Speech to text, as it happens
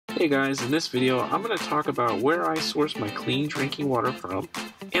Hey guys, in this video I'm going to talk about where I source my clean drinking water from,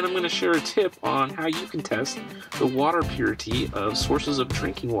 and I'm going to share a tip on how you can test the water purity of sources of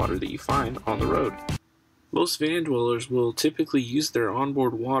drinking water that you find on the road. Most van dwellers will typically use their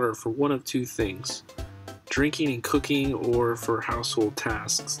onboard water for one of two things: drinking and cooking, or for household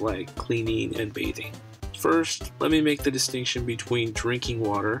tasks like cleaning and bathing. First, let me make the distinction between drinking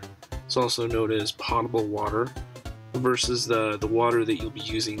water, it's also known as potable water, versus the water that you'll be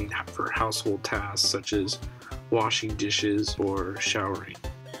using for household tasks such as washing dishes or showering.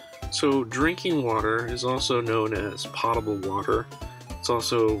 So drinking water is also known as potable water. It's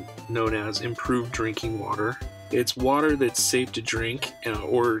also known as improved drinking water. It's water that's safe to drink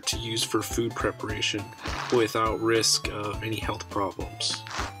or to use for food preparation without risk of any health problems.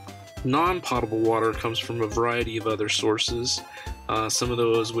 Non-potable water comes from a variety of other sources. Some of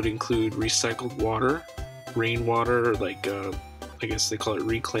those would include recycled water, rainwater, like I guess they call it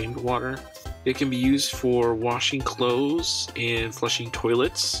reclaimed water. It can be used for washing clothes and flushing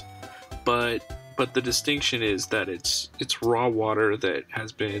toilets, but the distinction is that it's raw water that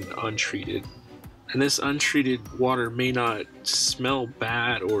has been untreated. And this untreated water may not smell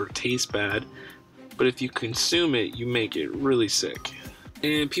bad or taste bad, but if you consume it, you make it really sick.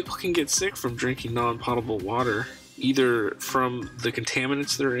 And people can get sick from drinking non-potable water, either from the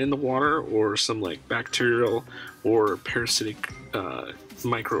contaminants that are in the water or some like bacterial or parasitic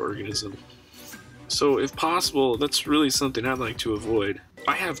microorganism. So if possible, that's really something I'd like to avoid.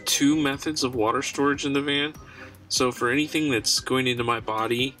 I have two methods of water storage in the van. So for anything that's going into my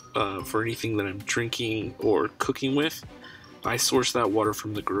body, for anything that I'm drinking or cooking with, I source that water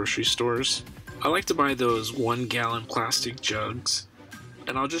from the grocery stores. I like to buy those 1 gallon plastic jugs,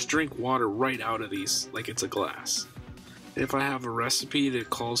 and I'll just drink water right out of these like it's a glass. If I have a recipe that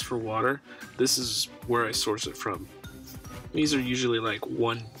calls for water, this is where I source it from. These are usually like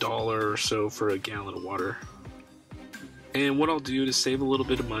 $1 or so for a gallon of water. And what I'll do to save a little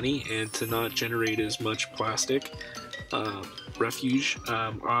bit of money and to not generate as much plastic refuge,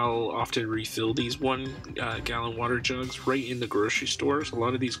 I'll often refill these 1 gallon water jugs right in the grocery stores. A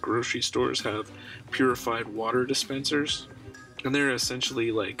lot of these grocery stores have purified water dispensers, and they're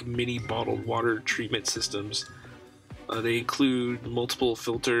essentially like mini bottled water treatment systems. They include multiple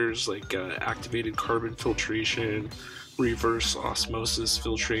filters like activated carbon filtration, reverse osmosis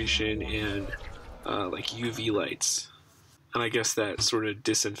filtration, and like UV lights. And I guess that sort of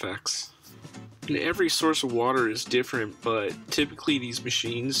disinfects. And every source of water is different, but typically these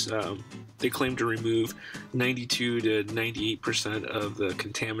machines, they claim to remove 92 to 98% of the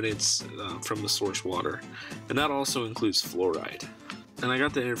contaminants from the source water. And that also includes fluoride. And I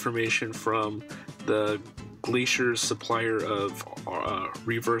got the information from the Glacier supplier of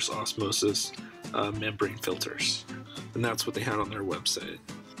reverse osmosis membrane filters. And that's what they had on their website.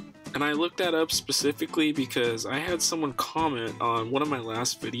 And I looked that up specifically because I had someone comment on one of my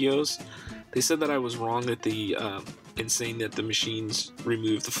last videos. They said that I was wrong at in saying that the machines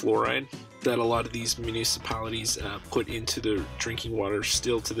remove the fluoride that a lot of these municipalities put into the drinking water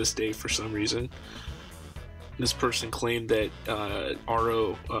still to this day for some reason. This person claimed that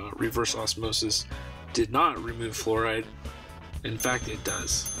RO, reverse osmosis, did not remove fluoride. In fact, it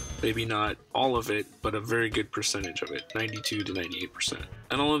does. Maybe not all of it, but a very good percentage of it, 92 to 98%.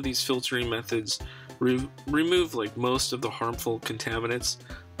 And all of these filtering methods remove like most of the harmful contaminants,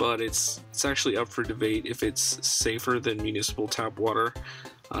 but it's actually up for debate if it's safer than municipal tap water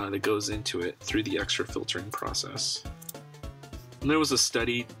that goes into it through the extra filtering process. And there was a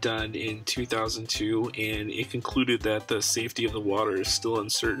study done in 2002, and it concluded that the safety of the water is still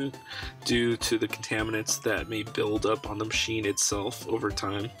uncertain due to the contaminants that may build up on the machine itself over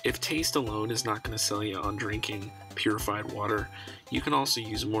time. If taste alone is not going to sell you on drinking purified water, you can also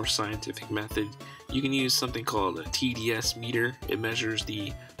use a more scientific method. You can use something called a TDS meter. It measures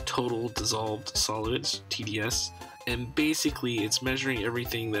the total dissolved solids, TDS, and basically it's measuring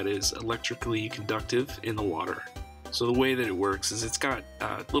everything that is electrically conductive in the water. So the way that it works is it's got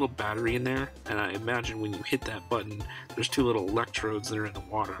a little battery in there, and I imagine when you hit that button, there's 2 little electrodes that are in the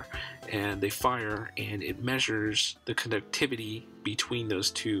water, and they fire, and it measures the conductivity between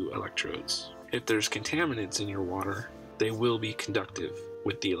those 2 electrodes. If there's contaminants in your water, they will be conductive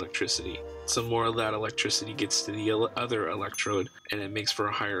with the electricity. Some more of that electricity gets to the other electrode, and it makes for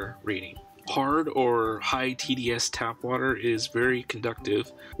a higher rating. Hard or high TDS tap water is very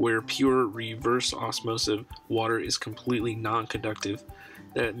conductive, where pure reverse osmosis water is completely non-conductive.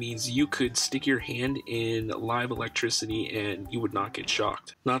 That means you could stick your hand in live electricity and you would not get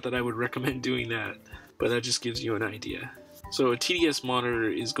shocked. Not that I would recommend doing that, but that just gives you an idea. So a TDS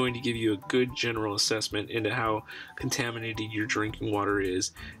monitor is going to give you a good general assessment into how contaminated your drinking water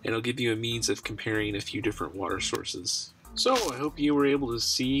is, and it'll give you a means of comparing a few different water sources. So I hope you were able to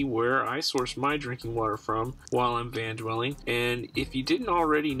see where I source my drinking water from while I'm van dwelling, and if you didn't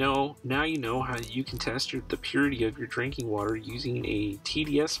already know, now you know how you can test the purity of your drinking water using a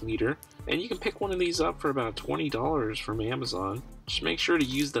TDS meter, and you can pick one of these up for about $20 from Amazon. Just make sure to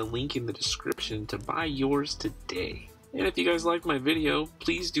use the link in the description to buy yours today. And if you guys liked my video,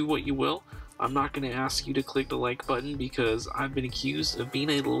 please do what you will. I'm not going to ask you to click the like button because I've been accused of being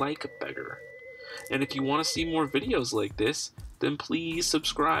a like beggar. And if you want to see more videos like this, then please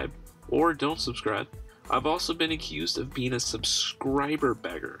subscribe, or don't subscribe. I've also been accused of being a subscriber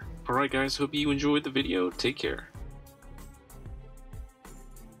beggar. Alright guys, hope you enjoyed the video. Take care.